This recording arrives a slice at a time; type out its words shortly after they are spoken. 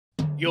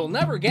You'll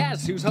never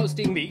guess who's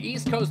hosting the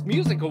East Coast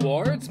Music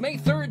Awards May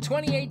 3rd,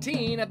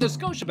 2018 at the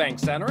Scotiabank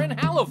Centre in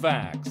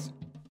Halifax.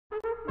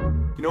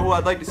 You know who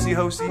I'd like to see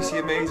host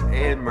ECMA's?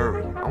 Anne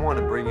Murray. I want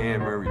to bring Anne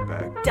Murray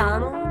back.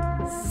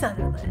 Donald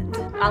Sutherland.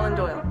 Alan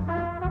Doyle.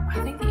 I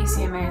think the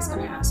ECMA is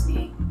going to ask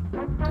me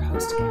to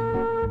host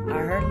again. I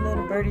heard a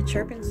little birdie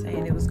chirping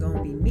saying it was going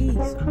to be me.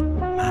 So.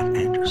 Matt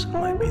Anderson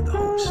might be the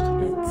host.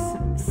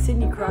 It's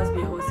Sidney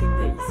Crosby hosting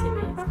the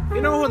ECMA.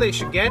 You know who they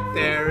should get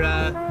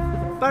there?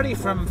 Buddy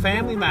from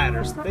Family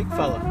Matters, the big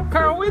fella.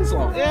 Carl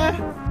Winslow.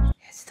 Yeah.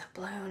 It's the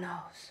Blue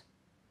Nose.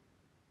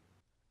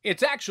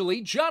 It's actually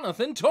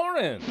Jonathan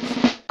Torrens.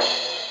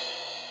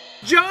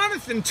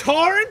 Jonathan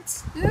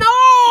Torrens?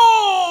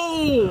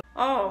 No!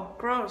 Oh,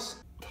 gross.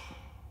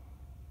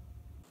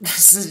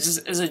 This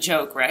is a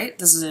joke, right?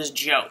 This is a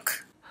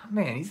joke. Oh,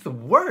 man, he's the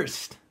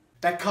worst.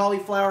 That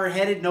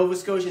cauliflower-headed Nova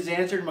Scotia's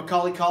answered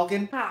Macaulay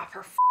Culkin. Ah,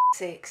 for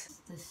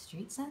sakes. The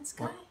Street Sense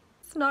guy?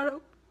 It's not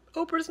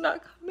Oprah's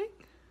not coming.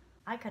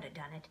 I could have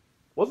done it.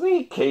 Wasn't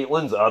he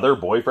Caitlin's other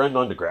boyfriend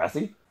on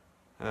Degrassi?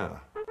 Yeah.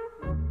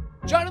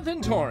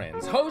 Jonathan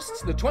Torrens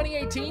hosts the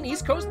 2018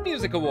 East Coast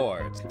Music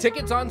Awards.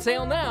 Tickets on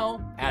sale now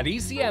at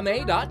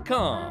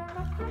ecma.com.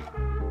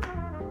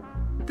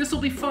 This'll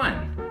be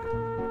fun.